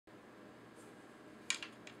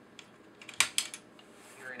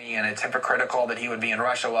and it's hypocritical that he would be in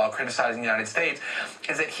Russia while criticizing the United States,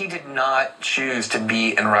 is that he did not choose to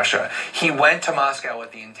be in Russia. He went to Moscow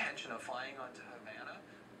with the intention of flying onto Havana,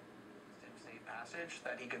 safe passage,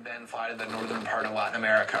 that he could then fly to the northern part of Latin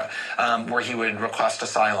America, where he would request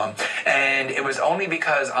asylum. And it was only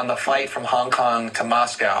because on the flight from Hong Kong to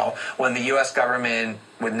Moscow, when the U.S. government,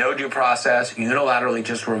 with no due process, unilaterally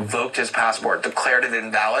just revoked his passport, declared it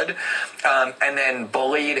invalid, and then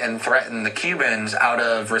bullied and threatened the Cubans out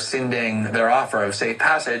of rescinding their offer of safe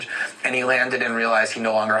passage, and he landed and realized he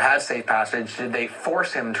no longer had safe passage, did they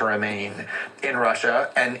force him to remain in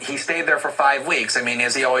Russia? And he stayed there for 5 weeks. I mean,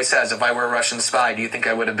 as he always says, if I were a Russian spy, do you think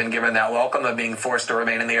I would have been given that welcome of being forced to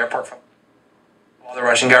remain in the airport for the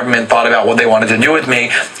Russian government thought about what they wanted to do with me,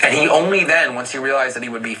 and he only then, once he realized that he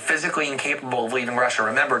would be physically incapable of leaving Russia.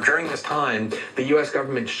 Remember, during this time, the U.S.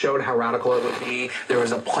 government showed how radical it would be. There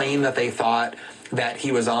was a plane that they thought that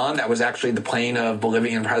he was on that was actually the plane of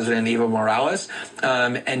Bolivian President Evo Morales,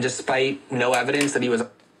 and despite no evidence that he was